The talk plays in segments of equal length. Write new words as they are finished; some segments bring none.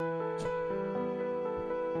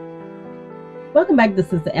Welcome back to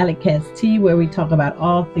Sister Alley Cat's Tea, where we talk about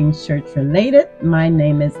all things church related. My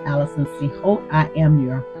name is Allison C. Holt. I am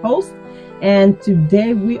your host, and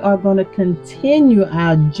today we are going to continue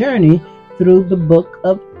our journey through the book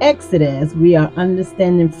of Exodus. We are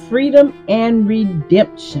understanding freedom and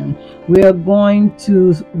redemption. We are going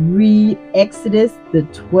to read Exodus, the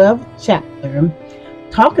 12th chapter,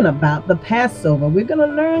 talking about the Passover. We're going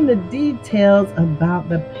to learn the details about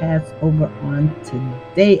the Passover on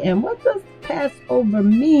today. And what does Passover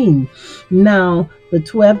mean? Now, the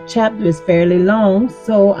 12th chapter is fairly long,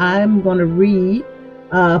 so I'm going to read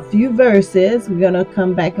a few verses. We're going to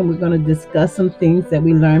come back and we're going to discuss some things that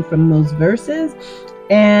we learned from those verses.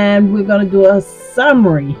 And we're going to do a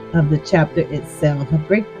summary of the chapter itself.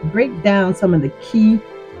 Break down some of the key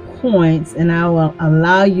points, and I will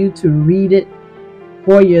allow you to read it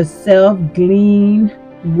for yourself, glean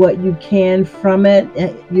what you can from it.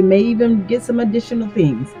 You may even get some additional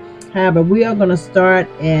things. However, we are going to start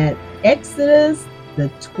at Exodus, the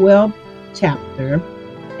 12th chapter,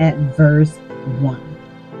 at verse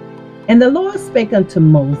 1. And the Lord spake unto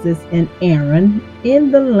Moses and Aaron in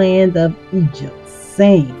the land of Egypt,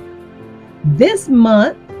 saying, This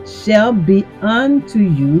month shall be unto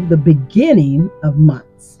you the beginning of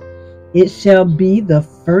months. It shall be the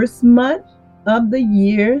first month of the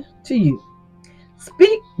year to you.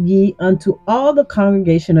 Speak ye unto all the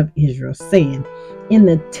congregation of Israel, saying, In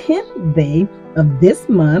the 10th day of this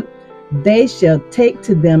month they shall take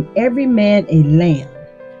to them every man a lamb,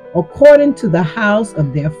 according to the house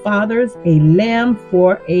of their fathers, a lamb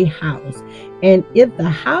for a house. And if the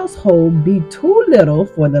household be too little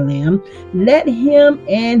for the lamb, let him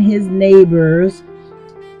and his neighbors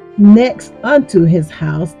next unto his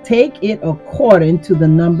house take it according to the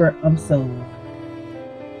number of souls.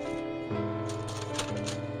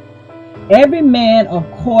 Every man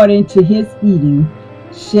according to his eating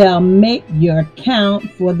shall make your count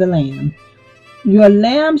for the lamb. Your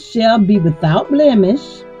lamb shall be without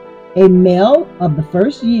blemish, a male of the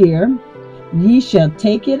first year. Ye shall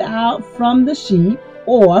take it out from the sheep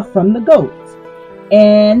or from the goats,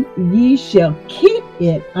 and ye shall keep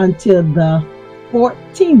it until the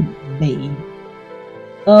 14th day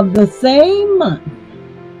of the same month.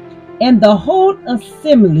 And the whole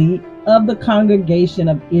assembly of the congregation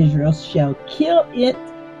of Israel shall kill it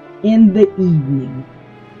in the evening.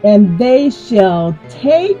 And they shall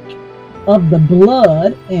take of the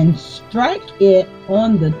blood and strike it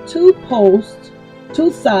on the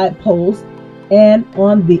two side posts, and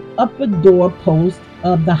on the upper door post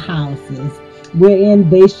of the houses, wherein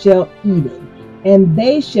they shall eat it. And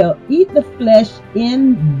they shall eat the flesh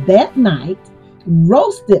in that night,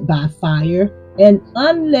 roasted by fire, and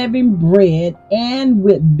unleavened bread, and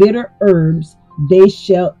with bitter herbs they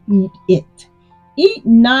shall eat it. Eat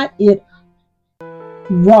not it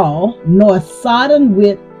raw, nor sodden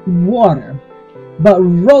with water, but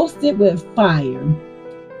roast it with fire,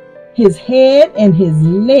 his head and his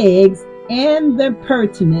legs, and the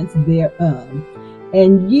purtenance thereof.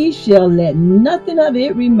 And ye shall let nothing of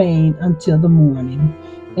it remain until the morning.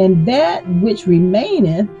 And that which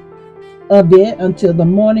remaineth of it until the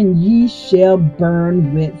morning ye shall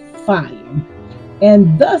burn with fire.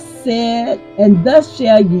 And thus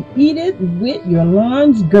shall ye eat it with your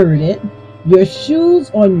loins girded, your shoes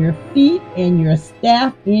on your feet, and your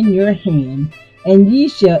staff in your hand. And ye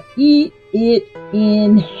shall eat it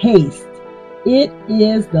in haste. It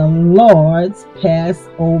is the Lord's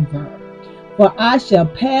Passover. For I shall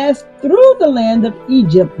pass through the land of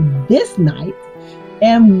Egypt this night,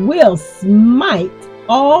 and will smite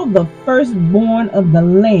all the firstborn of the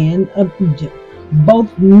land of Egypt,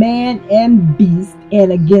 both man and beast,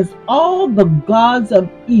 and against all the gods of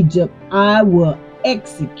Egypt I will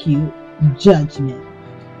execute judgment.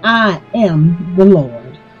 I am the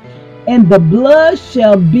Lord. And the blood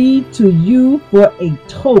shall be to you for a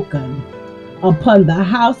token upon the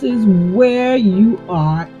houses where you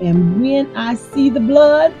are, and when I see the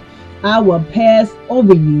blood, I will pass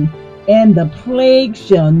over you, and the plague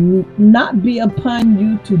shall not be upon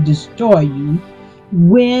you to destroy you,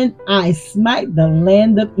 when I smite the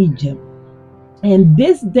land of Egypt. And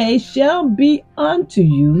this day shall be unto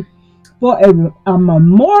you for a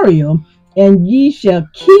memorial, and ye shall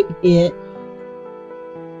keep it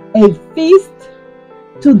a feast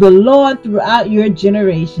to the Lord throughout your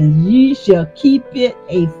generations. Ye shall keep it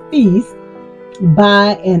a feast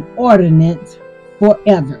by an ordinance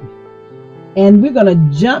forever. And we're going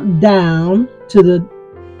to jump down to the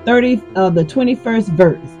 21st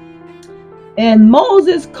verse. And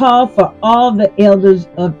Moses called for all the elders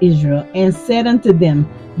of Israel and said unto them,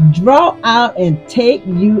 Draw out and take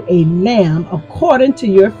you a lamb according to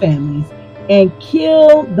your families, and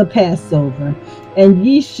kill the Passover. And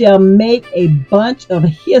ye shall make a bunch of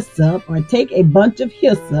hyssop, or take a bunch of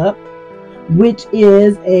hyssop, which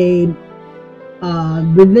is a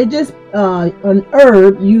religious an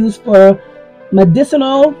herb used for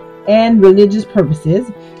medicinal and religious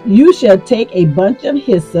purposes. You shall take a bunch of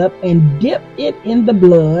hyssop and dip it in the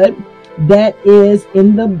blood that is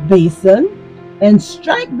in the basin, and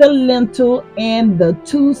strike the lintel and the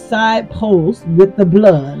two side posts with the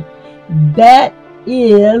blood that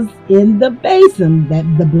is in the basin, that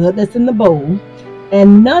the blood that's in the bowl.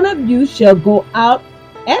 And none of you shall go out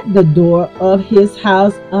at the door of his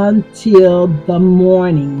house until the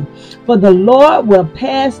morning. For the Lord will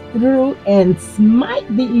pass through and smite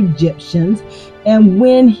the Egyptians. And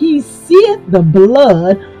when he seeth the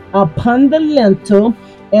blood upon the lintel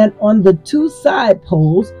and on the two side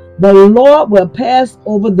posts, the Lord will pass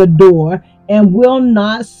over the door, and will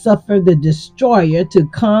not suffer the destroyer to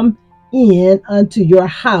come in unto your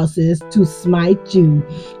houses to smite you.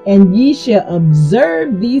 And ye shall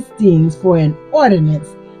observe these things for an ordinance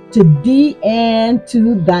to thee and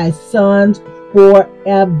to thy sons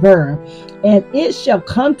forever. And it shall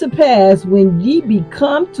come to pass, when ye be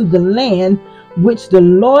come to the land which the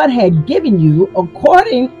Lord had given you,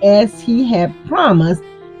 according as he had promised,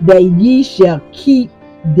 that ye shall keep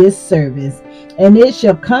this service. And it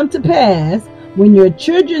shall come to pass, when your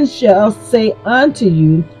children shall say unto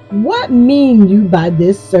you, What mean you by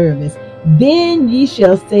this service? Then ye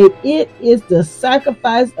shall say, It is the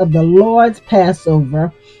sacrifice of the Lord's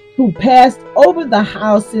Passover, who passed over the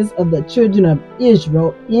houses of the children of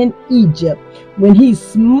Israel in Egypt, when he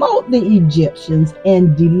smote the Egyptians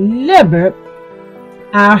and delivered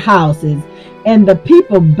our houses. And the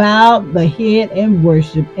people bowed the head and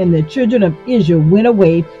worshiped, and the children of Israel went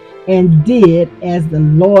away and did as the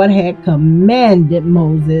Lord had commanded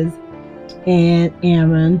Moses and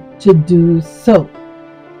Aaron to do so.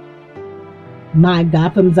 My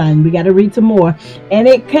God, from Zion, we got to read some more. And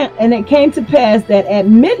it came to pass that at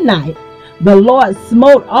midnight the Lord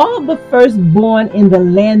smote all the firstborn in the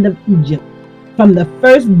land of Egypt, from the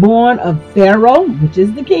firstborn of Pharaoh, which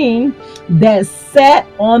is the king, that sat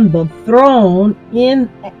on the throne,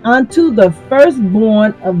 unto the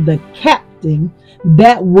firstborn of the captain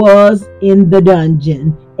that was in the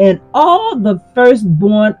dungeon, and all the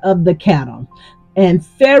firstborn of the cattle. And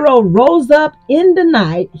Pharaoh rose up in the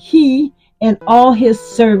night, he and all his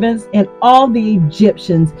servants and all the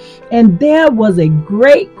Egyptians, and there was a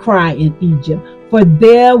great cry in Egypt, for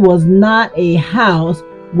there was not a house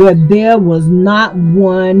where there was not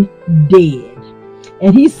one dead.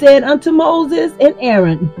 And he said unto Moses and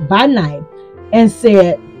Aaron by night, and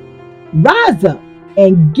said, Rise up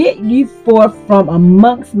and get ye forth from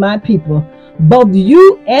amongst my people, both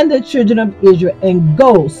you and the children of Israel, and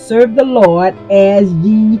go serve the Lord as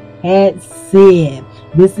ye had said.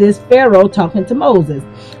 This is Pharaoh talking to Moses.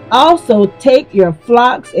 Also take your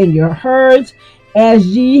flocks and your herds as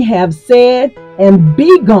ye have said, and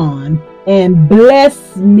be gone, and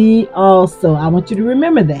bless me also. I want you to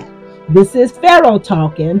remember that. This is Pharaoh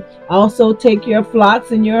talking. Also take your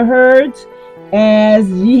flocks and your herds as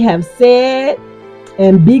ye have said,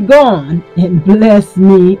 and be gone, and bless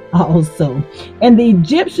me also. And the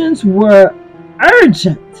Egyptians were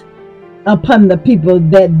urgent upon the people,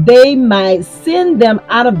 that they might send them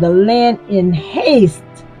out of the land in haste,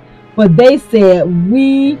 for they said,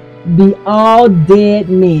 We be all dead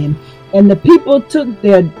men. And the people took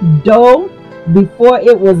their dough before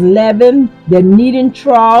it was leavened, their kneading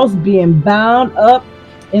troughs being bound up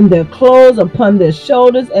in their clothes upon their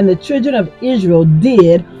shoulders. And the children of Israel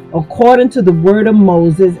did according to the word of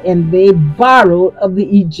Moses, and they borrowed of the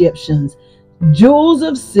Egyptians jewels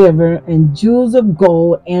of silver and jewels of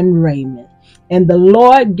gold and raiment. And the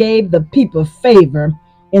Lord gave the people favor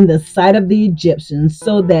in the sight of the Egyptians,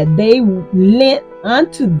 so that they lent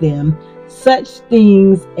unto them such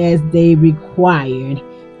things as they required,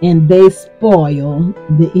 and they spoiled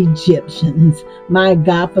the Egyptians. My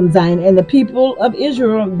God, from Zion. And the people of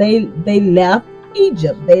Israel, they left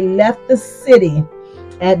Egypt. They left the city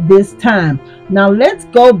at this time. Now let's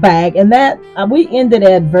go back, and that we ended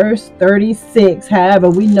at verse 36. However,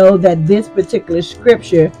 we know that this particular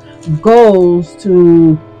scripture goes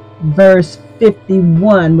to verse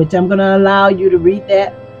 51, which I'm going to allow you to read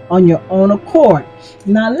that on your own accord.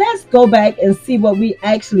 Now let's go back and see what we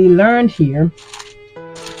actually learned here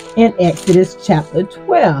in Exodus chapter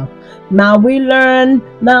 12. Now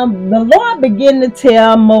the Lord began to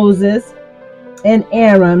tell Moses and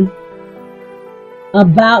Aaron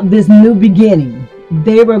about this new beginning.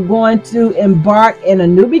 They were going to embark in a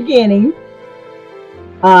new beginning.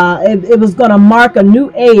 It was going to mark a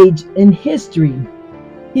new age in history.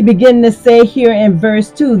 he began to say here in verse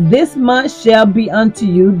 2, this month shall be unto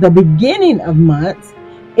you the beginning of months.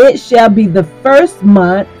 It shall be the first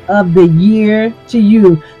month of the year to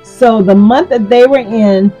you. So the month that they were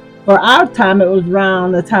in, for our time, it was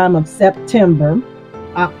around the time of September,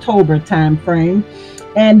 October time frame.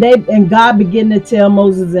 And God began to tell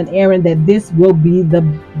Moses and Aaron that this will be the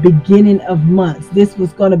beginning of months. This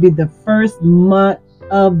was going to be the first month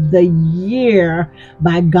of the year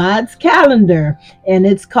by God's calendar. And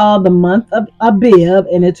it's called the month of Abib,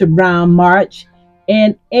 and it's around March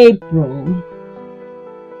and April.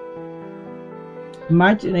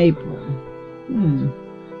 March and April.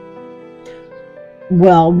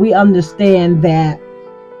 Well, we understand that.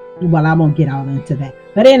 Well, I won't get all into that.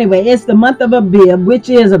 But anyway, it's the month of Abib, which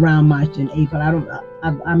is around March and April.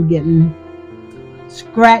 I'm getting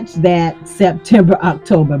scratched that September,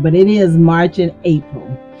 October, but it is March and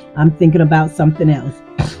April. I'm thinking about something else.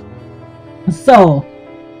 So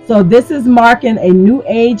this is marking a new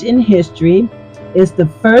age in history. It's the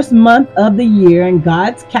first month of the year in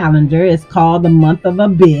God's calendar. It's called the month of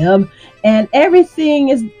Abib, and everything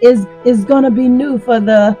is going to be new for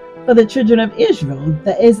the children of Israel.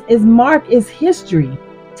 Is history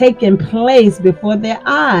taking place before their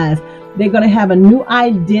eyes. They're going to have a new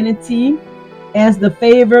identity as the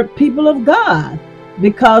favored people of God,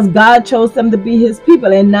 because God chose them to be his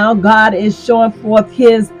people, and now God is showing forth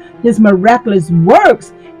his miraculous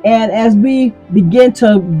works. And as we begin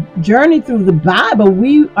to journey through the Bible,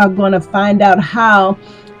 we are going to find out how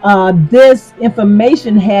this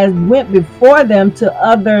information has went before them to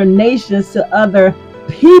other nations, to other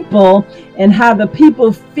people, and how the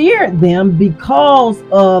people feared them because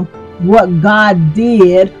of what God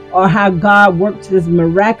did, or how God worked his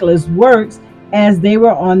miraculous works as they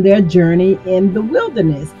were on their journey in the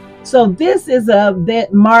wilderness. So this is that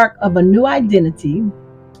mark of a new identity.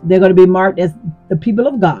 They're going to be marked as the people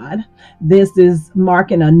of God. This is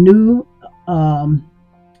marking a new month,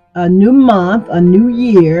 a new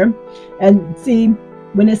year. And see,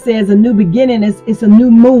 when it says a new beginning, it's a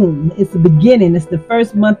new moon. It's the beginning. It's the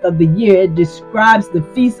first month of the year. It describes the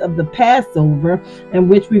feast of the Passover, in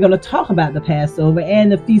which we're going to talk about the Passover,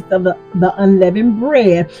 and the feast of the unleavened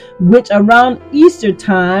bread, which around Easter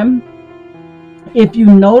time, if you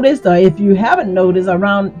noticed, or if you haven't noticed,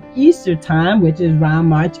 around Easter time, which is around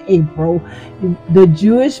March, April, the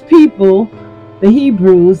Jewish people, the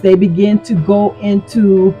Hebrews, they begin to go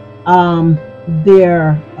into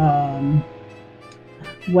their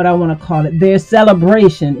what I want to call it, their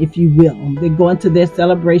celebration, if you will. They go into their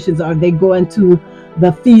celebrations, or they go into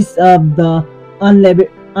the feast of the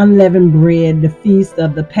unleavened bread, the feast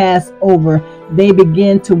of the Passover. They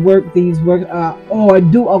begin to work these work or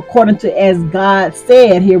do according to as God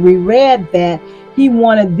said. Here we read that he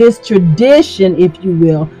wanted this tradition, if you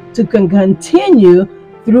will, to continue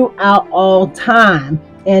throughout all time.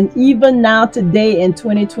 And even now today in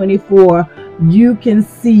 2024, you can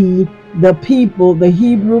see the people, the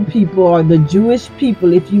Hebrew people, or the Jewish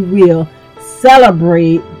people, if you will,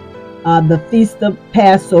 celebrate the feast of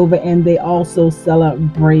Passover, and they also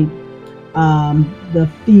celebrate the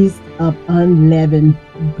feast of unleavened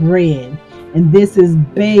bread. And this is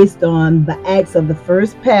based on the acts of the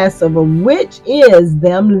first Passover, which is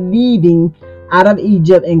them leaving out of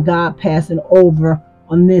Egypt and God passing over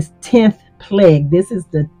on this 10th plague. This is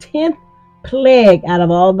the 10th plague out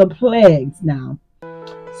of all the plagues now.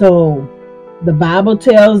 So the Bible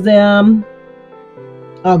tells them,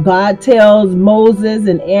 or God tells Moses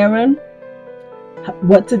and Aaron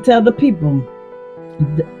what to tell the people.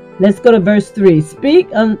 Let's go to verse 3. Speak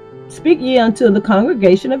ye unto the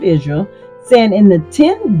congregation of Israel, saying, in the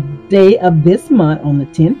 10th day of this month, on the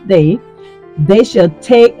 10th day, they shall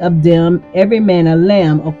take of them every man a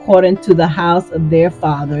lamb according to the house of their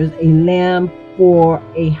fathers, a lamb for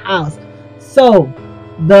a house. So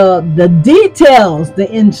the details,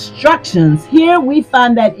 the instructions, here we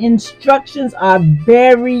find that instructions are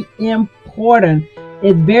very important.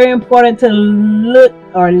 It's very important to look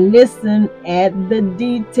or listen at the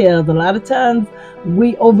details. A lot of times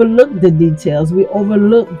we overlook the details. We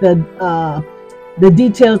overlook the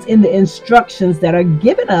details in the instructions that are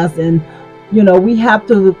given us, and we have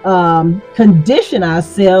to condition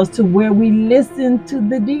ourselves to where we listen to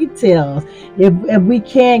the details. If we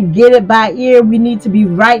can't get it by ear, we need to be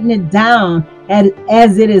writing it down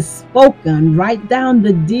as it is spoken. Write down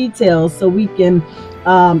the details so we can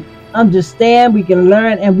understand, we can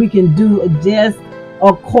learn, and we can do just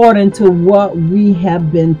according to what we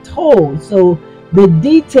have been told. So the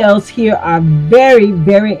details here are very,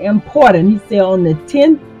 very important. He said on the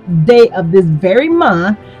 10th day of this very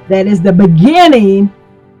month, that is the beginning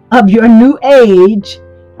of your new age,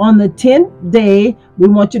 on the 10th day We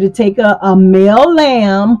want you to take a male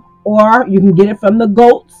lamb, or you can get it from the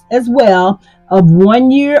goats as well, of 1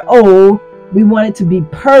 year old. We want it to be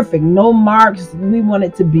perfect, no marks. We want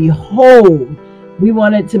it to be whole. We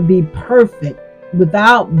want it to be perfect,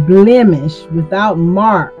 without blemish, without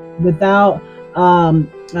mark, without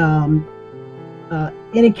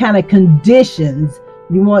any kind of conditions.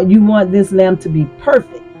 You want this lamb to be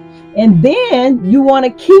perfect, and then you want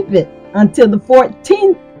to keep it until the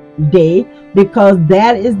 14th day, because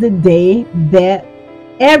that is the day that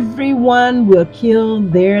everyone will kill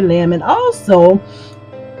their lamb. And also,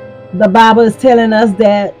 the Bible is telling us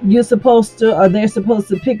that they're supposed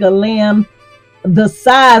to pick a lamb the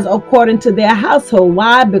size according to their household.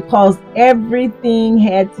 Why? Because everything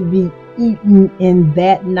had to be eaten in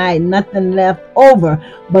that night, nothing left over.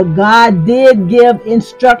 But God did give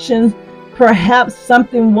instructions. Perhaps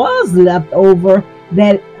something was left over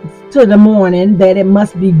that to the morning, that it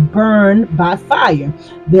must be burned by fire.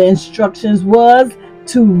 The instructions was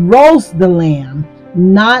to roast the lamb,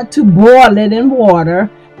 not to boil it in water,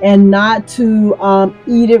 and not to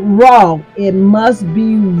eat it raw. It must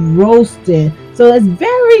be roasted. So it's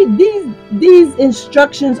these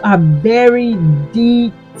instructions are very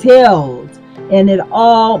detailed, and it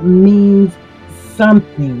all means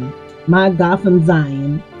something. My God from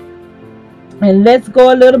Zion. And let's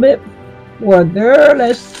go a little bit further.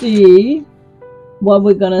 Let's see what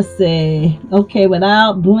we're gonna say. Okay,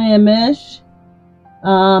 without blemish.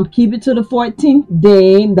 Keep it to the 14th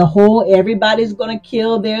day. Everybody's gonna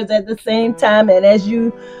kill theirs at the same time. And as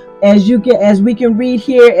we can read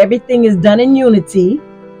here, everything is done in unity.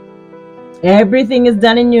 Everything is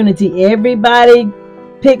done in unity. Everybody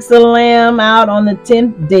picks a lamb out on the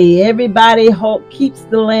 10th day. Everybody keeps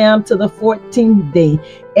the lamb to the 14th day.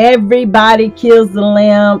 Everybody kills the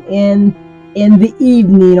lamb in the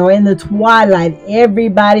evening or in the twilight.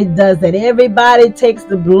 Everybody does that. Everybody takes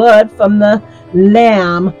the blood from the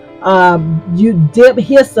lamb. You dip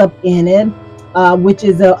hyssop in it, which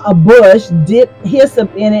is a bush. Dip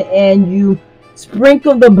hyssop in it, and you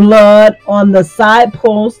sprinkle the blood on the side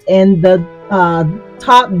post and the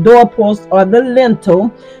top doorpost or the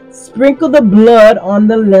lintel. Sprinkle the blood on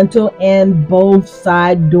the lintel and both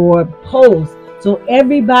side door posts. So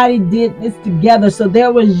everybody did this together. So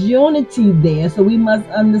there was unity there. So we must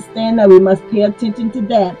understand that. We must pay attention to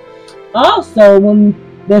that. Also, when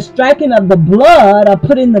the striking of the blood, or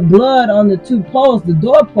putting the blood on the two posts, the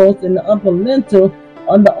doorpost and the upper lintel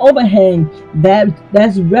on the overhang,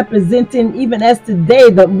 that's representing, even as today,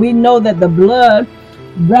 that we know that the blood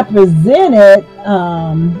represented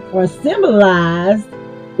or symbolized,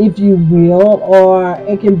 if you will, or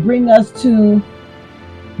it can bring us to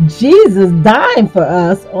Jesus dying for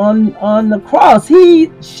us on the cross. He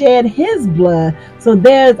shed his blood. So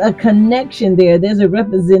there's a connection there. There's a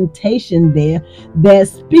representation there that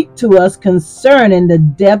speak to us concerning the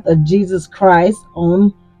death of Jesus Christ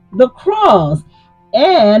on the cross.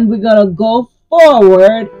 And we're going to go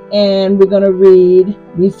forward and we're going to read.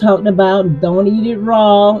 We talked about don't eat it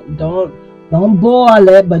raw, don't boil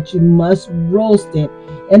it, but you must roast it.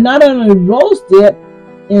 And not only roast it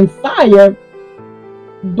in fire,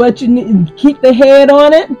 but you need to keep the head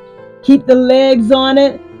on it, keep the legs on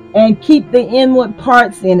it, and keep the inward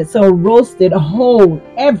parts in it. So roasted whole,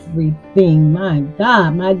 everything. My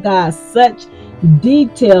God, such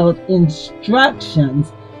detailed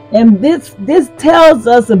instructions. And this tells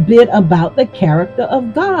us a bit about the character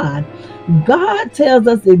of God. God tells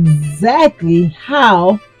us exactly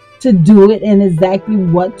how to do it and exactly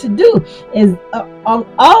what to do.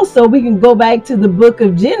 Also, we can go back to the book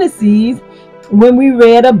of Genesis, when we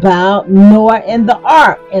read about Noah and the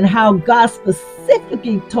ark, and how God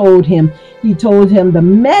specifically told him. He told him the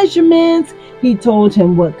measurements. He told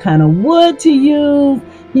him what kind of wood to use.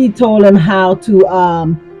 He told him how to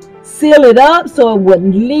seal it up so it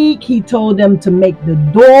wouldn't leak. He told them to make the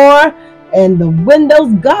door and the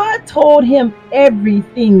windows. God told him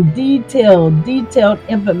everything, detailed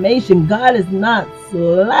information. God is not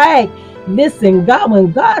slack. Listen,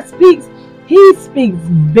 when God speaks, he speaks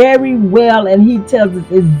very well, and he tells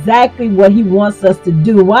us exactly what he wants us to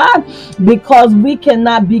do. Why? Because we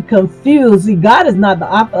cannot be confused. See, God is not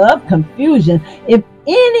the author of confusion. If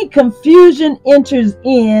any confusion enters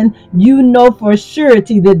in, you know for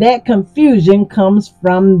surety that confusion comes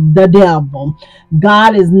from the devil.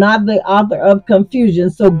 God is not the author of confusion.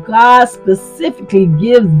 So God specifically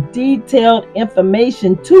gives detailed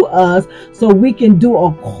information to us so we can do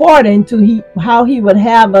according to how he would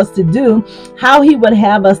have us to do, how he would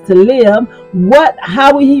have us to live,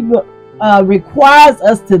 how he would requires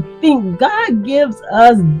us to think. God gives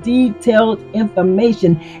us detailed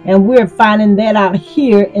information, and we're finding that out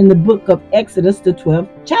here in the book of Exodus, the 12th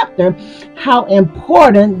chapter, how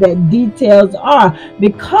important that details are.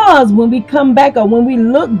 Because when we come back, or when we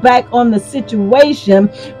look back on the situation,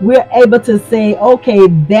 we're able to say, okay,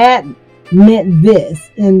 that meant this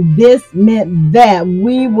and this meant that.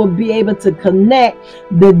 We will be able to connect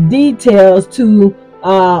the details to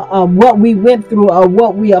what we went through or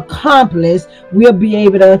what we accomplished. We'll be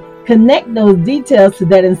able to connect those details to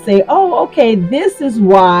that and say, oh, okay, this is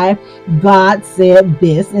why God said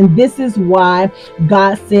this, and this is why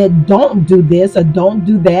God said don't do this or don't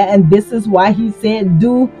do that, and this is why he said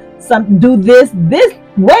do this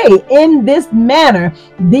way, in this manner,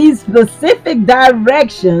 these specific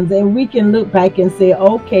directions. And we can look back and say,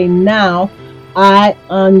 okay, now I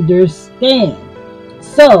understand.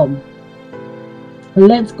 So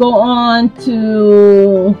let's go on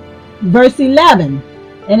to verse 11,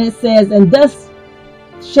 and it says, and thus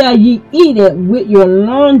shall ye eat it with your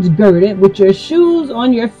loins girded, with your shoes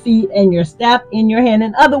on your feet, and your staff in your hand.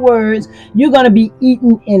 In other words, you're going to be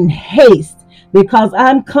eating in haste, because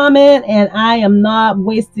I'm coming and I am not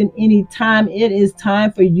wasting any time. It is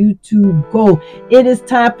time for you to go. It is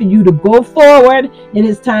time for you to go forward. It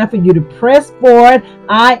is time for you to press forward.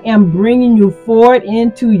 I am bringing you forward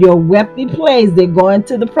into your wealthy place. They're going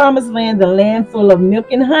to the promised land, the land full of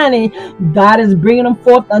milk and honey. God is bringing them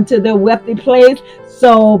forth unto their wealthy place.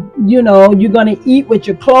 So, you're going to eat with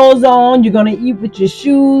your clothes on. You're going to eat with your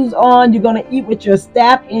shoes on. You're going to eat with your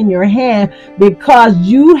staff in your hand, because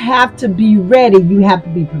you have to be ready. You have to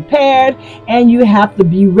be prepared, and you have to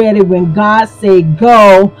be ready when God say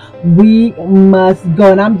go. We must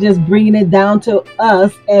go. And I'm just bringing it down to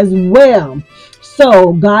us as well.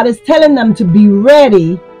 So God is telling them to be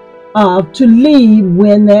ready to leave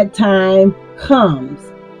when that time comes.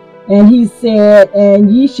 And he said,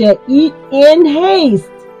 and ye shall eat in haste.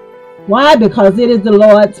 Why? Because it is the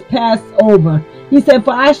Lord's Passover. He said,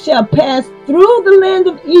 for I shall pass through the land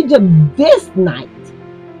of Egypt this night.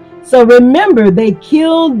 So remember, they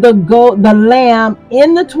killed the lamb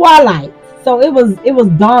in the twilight. So it was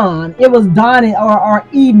dawn. It was dawn or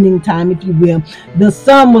evening time, if you will. The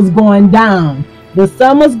sun was going down. The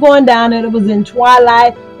sun was going down, and it was in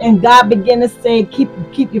twilight. And God began to say, keep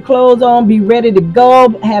your clothes on, be ready to go,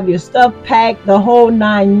 have your stuff packed, the whole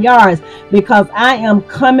 9 yards, because I am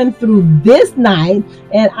coming through this night,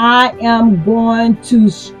 and I am going to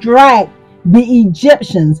strike the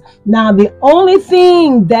Egyptians. Now, the only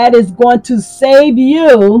thing that is going to save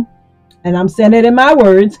you, and I'm saying it in my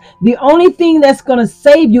words, the only thing that's going to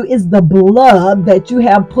save you is the blood that you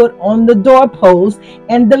have put on the doorpost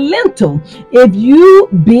and the lintel. If you,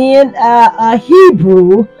 being a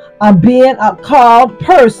Hebrew, being a called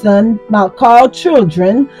person, called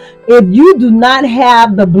children, if you do not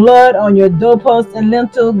have the blood on your doorpost and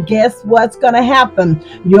lintel, guess what's going to happen?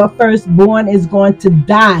 Your firstborn is going to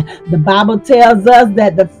die. The Bible tells us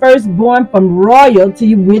that the firstborn from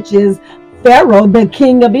royalty, which is Pharaoh, the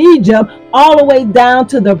king of Egypt, all the way down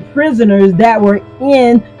to the prisoners that were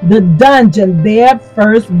in the dungeon, their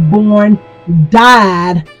firstborn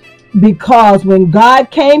died, because when God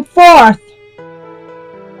came forth,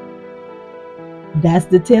 that's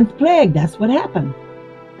the 10th plague. That's what happened.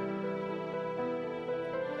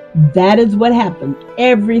 That is what happened.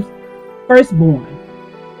 Every firstborn.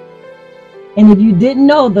 And if you didn't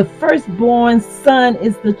know, the firstborn son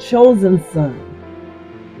is the chosen son.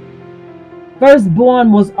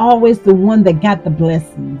 Firstborn was always the one that got the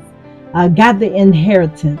blessings, got the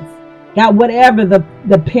inheritance, got whatever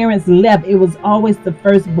the parents left. It was always the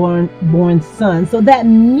firstborn son. So that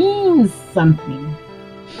means something.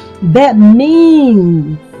 That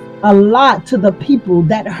means a lot to the people.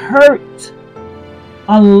 That hurt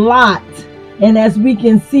a lot. And as we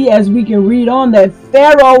can see, as we can read on, that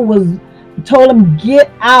Pharaoh told him,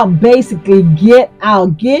 get out, basically, get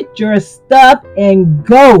out, get your stuff and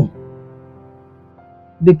go,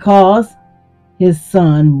 because his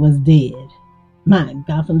son was dead. My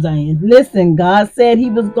God from Zion. Listen, God said he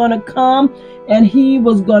was going to come and he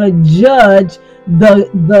was going to judge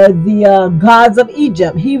the gods of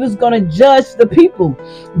Egypt. He was going to judge the people.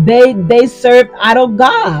 They served idol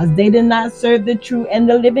gods. They did not serve the true and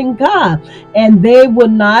the living God. And they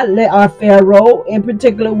would not let, our Pharaoh in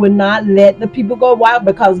particular, would not let the people go wild,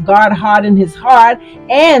 because God hardened his heart,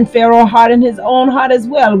 and Pharaoh hardened his own heart as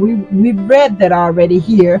well. We've read that already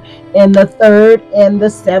here in the 3rd and the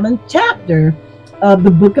 7th chapter of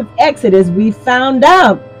the book of Exodus. We found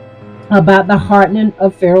out about the hardening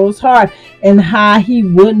of Pharaoh's heart, and how he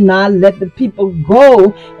would not let the people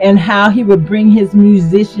go, and how he would bring his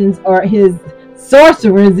musicians or his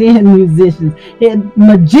sorcerers and musicians, his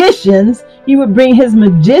magicians. He would bring his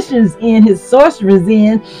magicians in, his sorcerers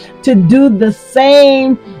in, to do the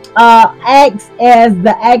same acts as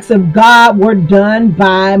the acts of God were done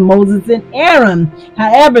by Moses and Aaron.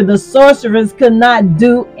 However, the sorcerers could not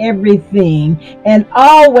do everything, and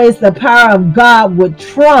always the power of God would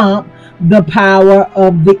trump the power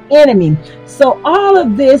of the enemy. So all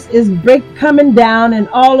of this is coming down, and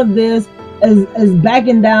all of this is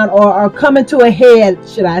backing down, or coming to a head,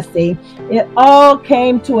 should I say. It all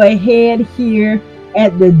came to a head here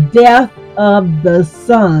at the death of the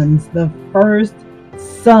sons, the first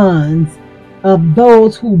sons of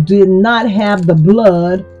those who did not have the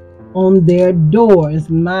blood on their doors.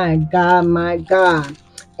 My God, my God.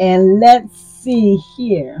 And let's see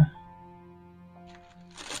here.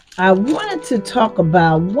 I wanted to talk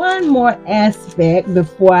about one more aspect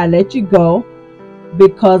before I let you go,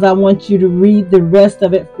 because I want you to read the rest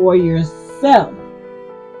of it for yourself.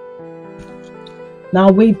 Now,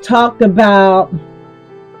 we've talked about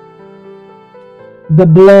the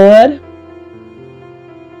blood.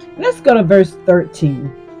 Let's go to verse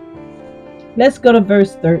 13. Let's go to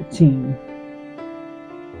verse 13.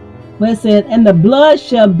 Where it said, "And the blood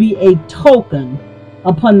shall be a token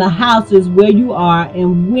upon the houses where you are,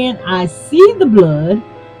 and when I see the blood,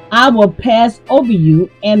 I will pass over you,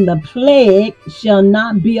 and the plague shall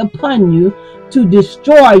not be upon you to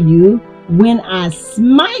destroy you when I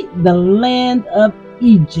smite the land of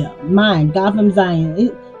Egypt." My God from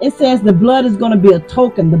Zion. It says the blood is going to be a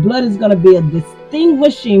token. The blood is going to be a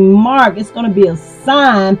distinguishing mark. It's going to be a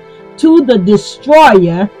sign to the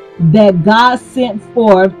destroyer that God sent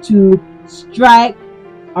forth to strike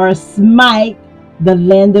or smite the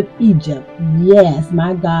land of Egypt. Yes,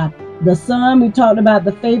 my God. The son, we talked about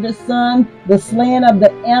the favorite son, the slaying of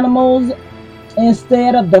the animals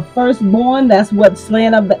instead of the firstborn. That's what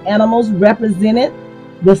slaying of the animals represented.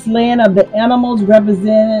 The slaying of the animals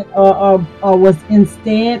represented or was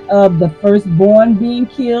instead of the firstborn being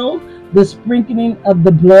killed. The sprinkling of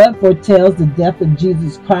the blood foretells the death of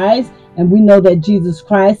Jesus Christ. And we know that Jesus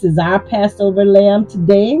Christ is our Passover lamb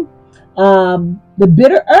today. The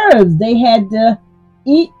bitter herbs, they had to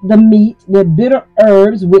eat the meat with bitter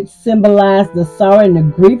herbs, which symbolized the sorrow and the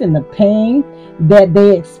grief and the pain that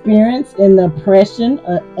they experienced in the oppression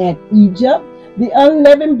at Egypt. The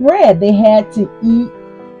unleavened bread, they had to eat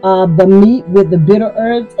the meat with the bitter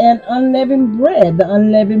herbs and unleavened bread. The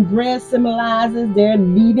unleavened bread symbolizes their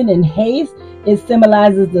leaving in haste. It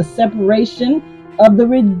symbolizes the separation of the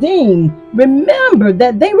redeemed. Remember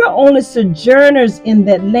that they were only sojourners in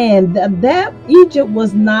that land. That Egypt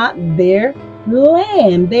was not their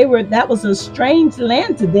land. That was a strange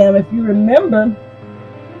land to them. If you remember,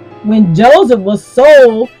 when Joseph was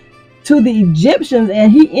sold to the Egyptians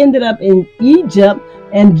and he ended up in Egypt,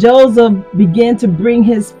 and Joseph began to bring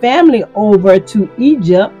his family over to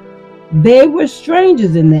Egypt, they were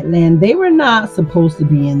strangers in that land. They were not supposed to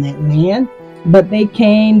be in that land, but they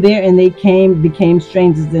came there and they became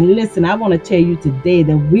strangers. And listen, I want to tell you today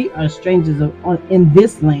that we are strangers in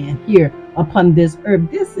this land here upon this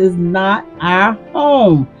earth. This is not our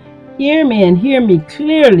home. Hear me and hear me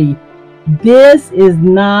clearly. This is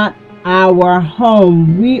not our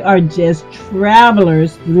home. We are just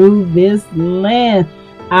travelers through this land.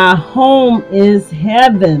 Our home is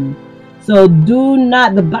heaven. So do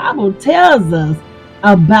not, the Bible tells us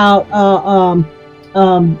about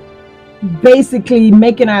basically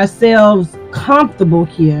making ourselves comfortable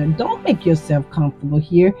here. Don't make yourself comfortable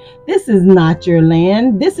here. This is not your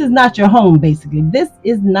land. This is not your home, basically. This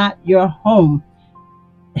is not your home.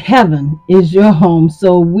 Heaven is your home.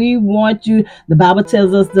 So we want you, the Bible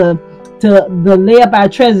tells us to lay up our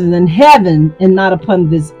treasures in heaven and not upon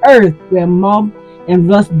this earth where moth and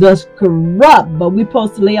rust does corrupt. But we're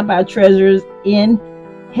supposed to lay up our treasures in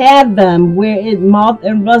heaven where moth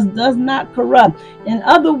and rust does not corrupt. In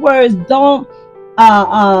other words, don't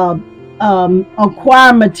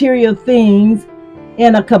acquire material things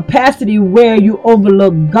in a capacity where you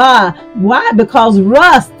overlook God. Why? Because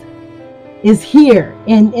rust is here,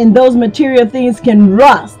 and those material things can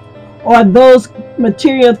rust, or those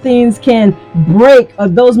material things can break, or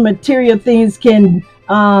those material things can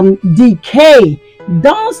decay.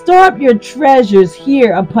 Don't store up your treasures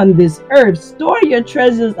here upon this earth. Store your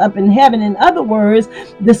treasures up in heaven. In other words,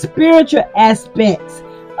 the spiritual aspects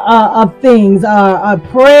of things are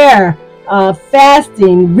prayer,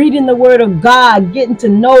 fasting, reading the word of God, getting to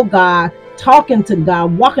know God, talking to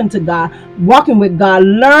God, walking with God,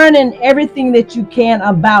 learning everything that you can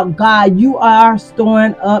about God. You are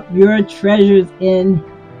storing up your treasures in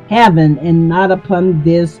heaven and not upon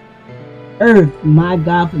this earth. My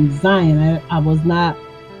God from Zion. I was not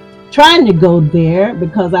trying to go there,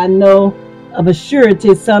 because I know of a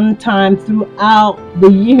surety sometime throughout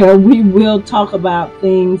the year we will talk about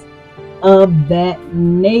things of that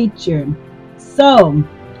nature. So,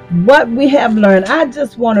 what we have learned, I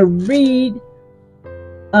just want to read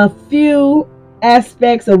a few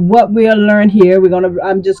aspects of what we'll learn here.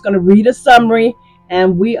 I'm just gonna read a summary,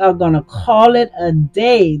 and we are gonna call it a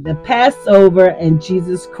day. The Passover and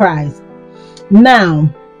Jesus Christ. Now,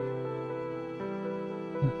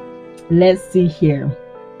 let's see here.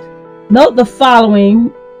 Note the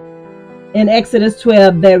following in Exodus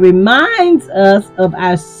 12 that reminds us of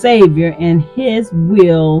our Savior and His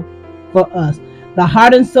will for us. The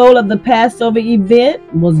heart and soul of the Passover event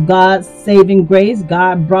was God's saving grace.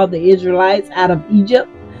 God brought the Israelites out of Egypt,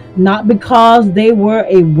 not because they were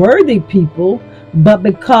a worthy people, but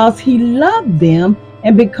because He loved them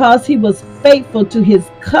and because He was faithful to His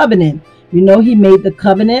covenant. You know, He made the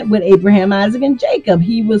covenant with Abraham, Isaac, and Jacob.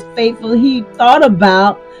 He was faithful. He thought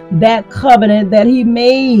about that covenant that He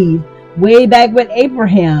made way back with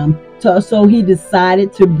Abraham. So He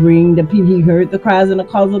decided to bring the people. He heard the cries and the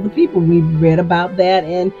calls of the people. We read about that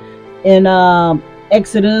in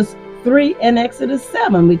Exodus 3 and Exodus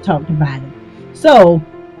 7. We talked about it. So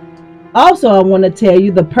also I want to tell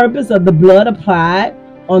you the purpose of the blood applied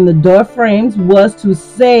on the door frames was to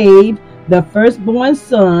save the firstborn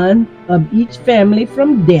son of each family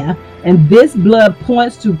from death. And this blood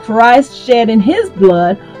points to Christ shedding His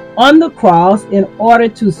blood on the cross in order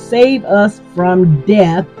to save us from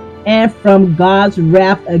death and from God's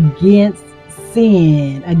wrath against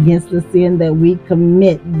sin, against the sin that we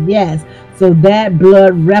commit. Yes, so that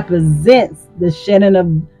blood represents the shedding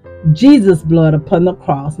of Jesus' blood upon the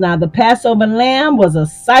cross. Now, the Passover lamb was a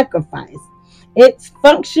sacrifice. It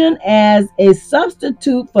functioned as a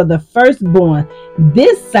substitute for the firstborn.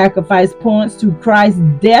 This sacrifice points to Christ's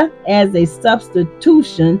death as a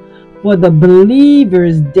substitution for the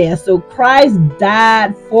believer's death. So Christ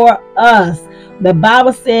died for us. The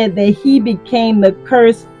Bible said that He became the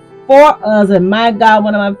curse for us. And my God,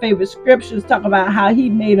 one of my favorite scriptures talk about how He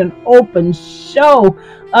made an open show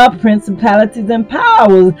of principalities and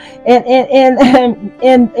powers.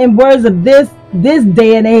 And in words of this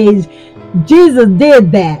day and age, Jesus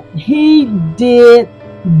did that. He did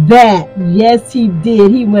that. Yes, He did.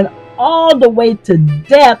 He went all the way to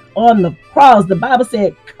death on the cross. The Bible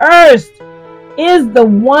said, cursed is the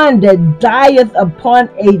one that dieth upon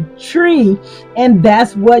a tree. And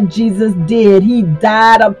that's what Jesus did. He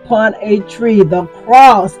died upon a tree. The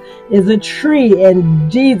cross is a tree, and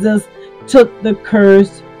Jesus took the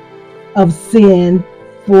curse of sin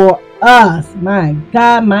for us. My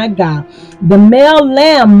God, my God. The male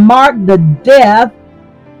lamb marked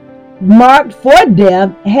for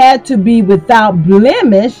death had to be without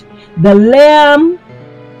blemish. The lamb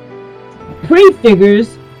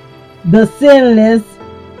prefigures the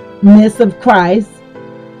sinlessness of Christ,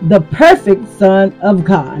 the perfect Son of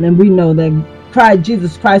God. And we know that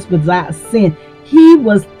Jesus Christ was without sin. He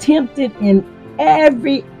was tempted in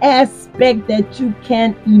every aspect that you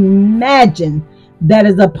can imagine that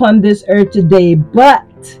is upon this earth today,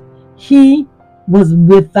 but He was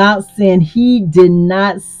without sin. He did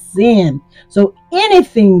not sin. So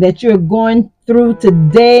anything that you're going through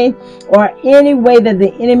today, or any way that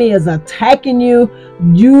the enemy is attacking you,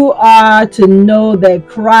 you are to know that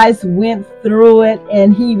Christ went through it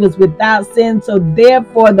and He was without sin. So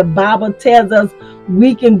therefore, the Bible tells us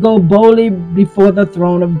we can go boldly before the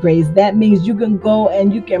throne of grace. That means you can go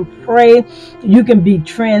and you can pray. You can be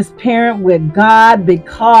transparent with God,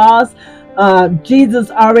 because Jesus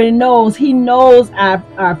already knows. He knows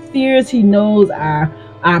our fears. He knows our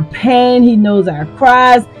pain. He knows our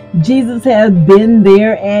cries. Jesus has been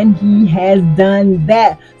there and He has done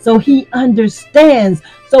that. So He understands.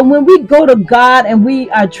 So when we go to God and we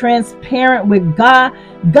are transparent with God,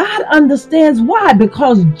 God understands. Why?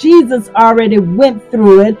 Because Jesus already went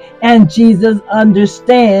through it, and Jesus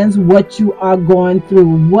understands what you are going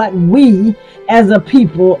through, what we as a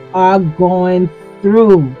people are going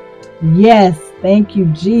through. Yes, thank you,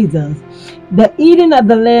 Jesus. The eating of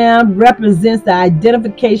the lamb represents the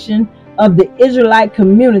identification of the Israelite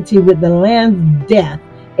community with the lamb's death,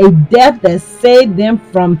 a death that saved them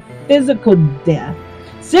from physical death.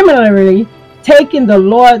 Similarly, taking the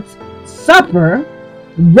Lord's Supper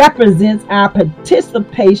represents our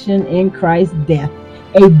participation in Christ's death,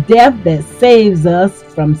 a death that saves us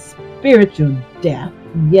from spiritual death.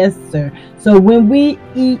 Yes, sir. So when we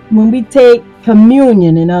take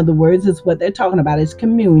communion, in other words, is what they're talking about, is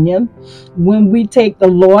communion. When we take the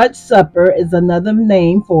Lord's Supper, is another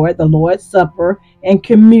name for it. The Lord's Supper and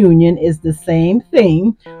communion is the same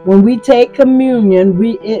thing. When we take communion,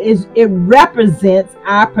 it represents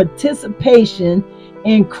our participation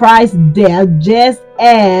in Christ's death, just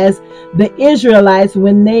as the Israelites,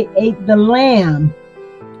 when they ate the lamb,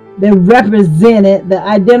 they represented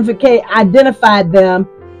identified them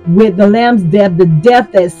with the lamb's death, the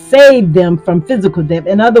death that saved them from physical death.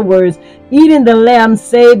 In other words, eating the lamb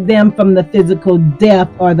saved them from the physical death,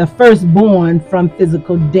 or the firstborn from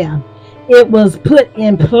physical death. It was put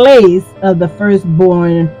in place of the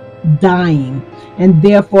firstborn dying. And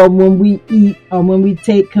therefore, when we eat, or when we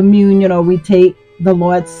take communion, or we take the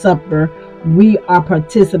Lord's Supper, we are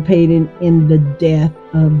participating in the death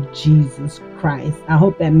of Jesus Christ. I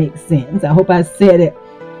hope that makes sense. I hope I said it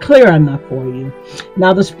clear enough for you.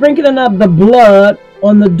 Now, the sprinkling of the blood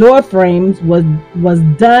on the door frames was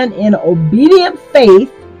done in obedient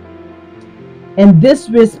faith, and this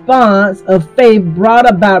response of faith brought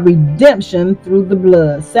about redemption through the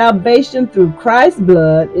blood. Salvation through Christ's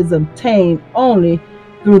blood is obtained only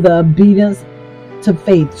through the obedience to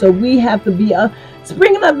faith. So we have to be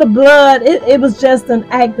sprinkling of the blood. It was just an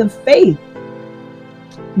act of faith.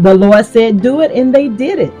 The Lord said, do it, and they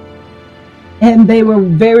did it. And they were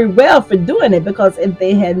very well for doing it, because if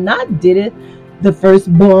they had not did it, their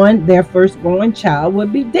firstborn child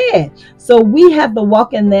would be dead. So we have to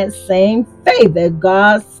walk in that same faith that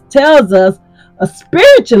God tells us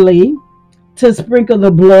spiritually to sprinkle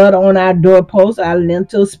the blood on our doorposts, our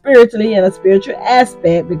lintels, spiritually, in a spiritual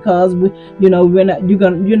aspect, because you're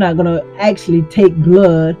not gonna actually take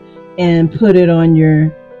blood and put it on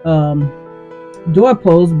your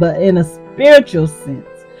doorpost, but in a spiritual sense.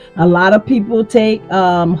 A lot of people take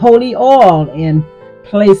holy oil and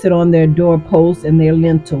place it on their doorpost and their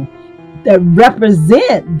lintel that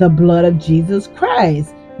represent the blood of Jesus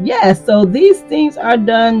Christ. Yes, so these things are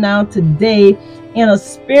done now today in a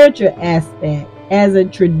spiritual aspect, as a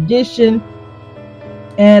tradition,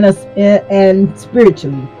 and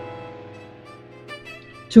spiritually,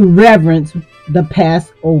 to reverence the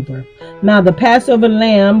Passover. Now, the Passover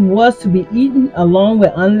lamb was to be eaten along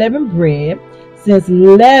with unleavened bread. Since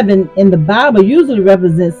leaven in the Bible usually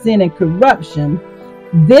represents sin and corruption,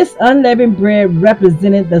 this unleavened bread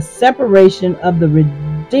represented the separation of the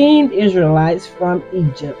redeemed Israelites from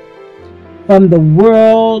Egypt, from the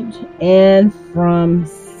world, and from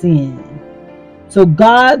sin. So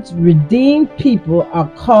God's redeemed people are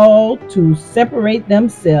called to separate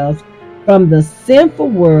themselves from the sinful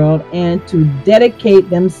world and to dedicate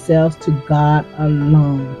themselves to God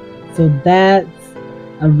alone. So that's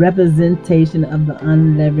a representation of the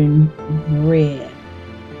unleavened bread,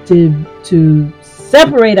 to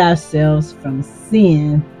separate ourselves from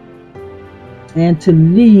sin and to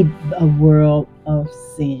leave a world of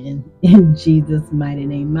sin, in Jesus' mighty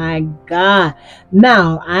name. My God.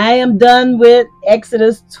 Now, I am done with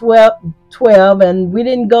Exodus 12, and we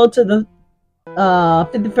didn't go to the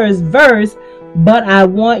 51st verse, but I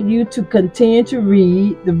want you to continue to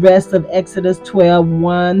read the rest of Exodus 12,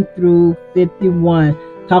 1 through 51,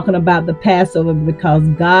 talking about the Passover, because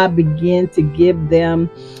God began to give them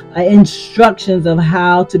instructions of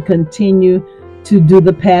how to continue to do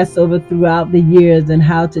the Passover throughout the years, and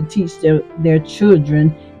how to teach their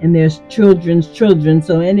children and their children's children.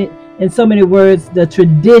 So in so many words, the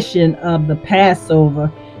tradition of the Passover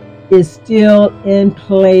is still in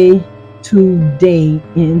play today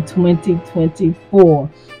in 2024.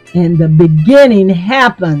 And the beginning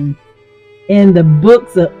happened in the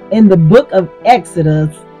book of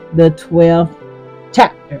Exodus, the 12th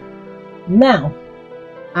chapter. Now,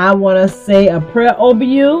 I want to say a prayer over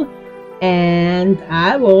you, and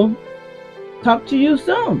I will talk to you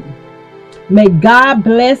soon. May God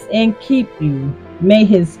bless and keep you. May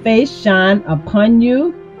his face shine upon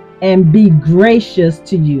you and be gracious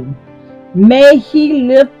to you. May he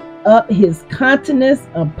lift up his countenance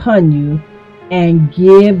upon you and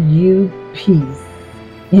give you peace.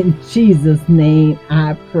 In Jesus' name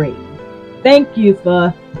I pray. Thank you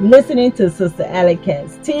for listening to Sister Alley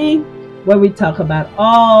Katz T, where we talk about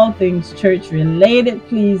all things church related.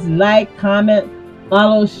 Please like, comment,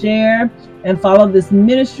 follow, share, and follow this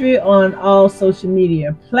ministry on all social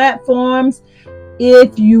media platforms.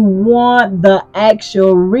 If you want the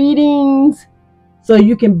actual readings so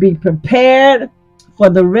you can be prepared for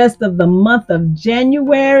the rest of the month of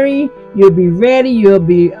January, you'll be ready. You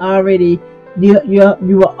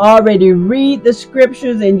will already read the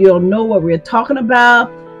scriptures, and you'll know what we're talking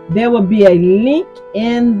about. There will be a link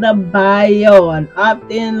in the bio, an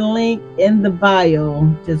opt-in link in the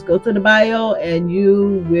bio. Just go to the bio and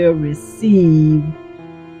you will receive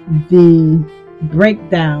the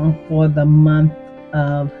breakdown for the month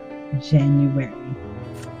of January.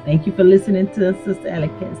 Thank you for listening to Sister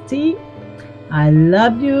Alley Tea. I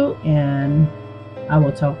love you, and I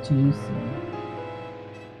will talk to you soon.